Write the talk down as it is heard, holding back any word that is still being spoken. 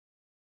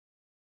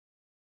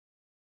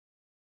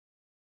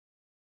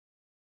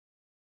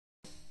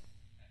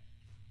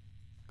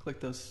Click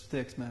those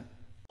sticks, Matt.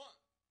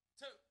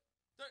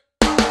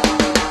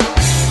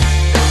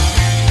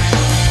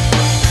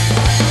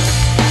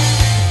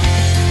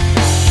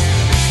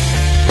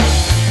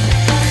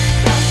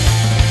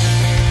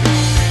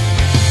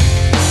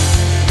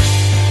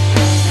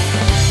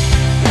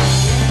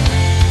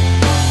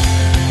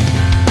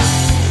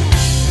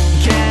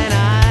 Can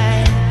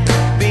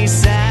I be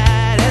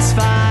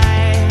satisfied?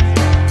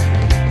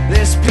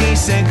 This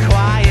peace and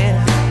quiet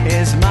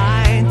is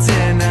mine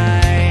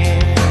tonight.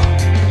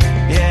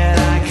 Yet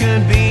I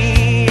could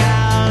be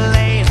out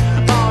late,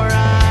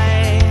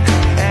 alright,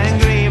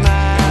 and greet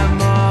my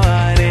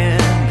morning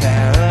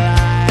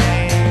paralyzed.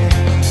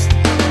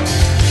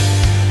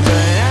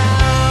 But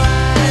now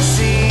I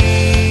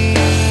see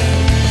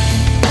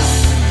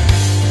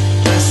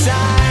the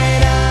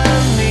side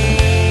of me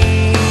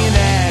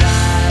that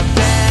I've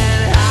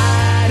been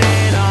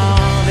hiding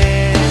all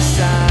this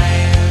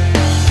time.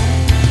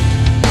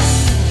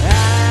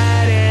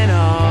 Hiding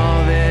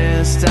all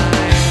this time.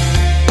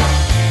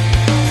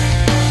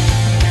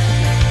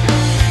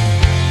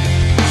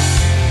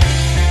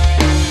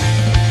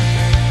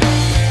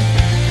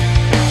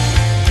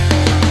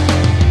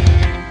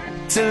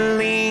 To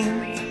lean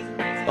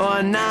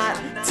or not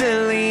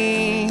to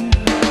lean,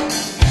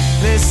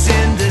 this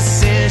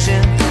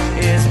indecision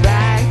is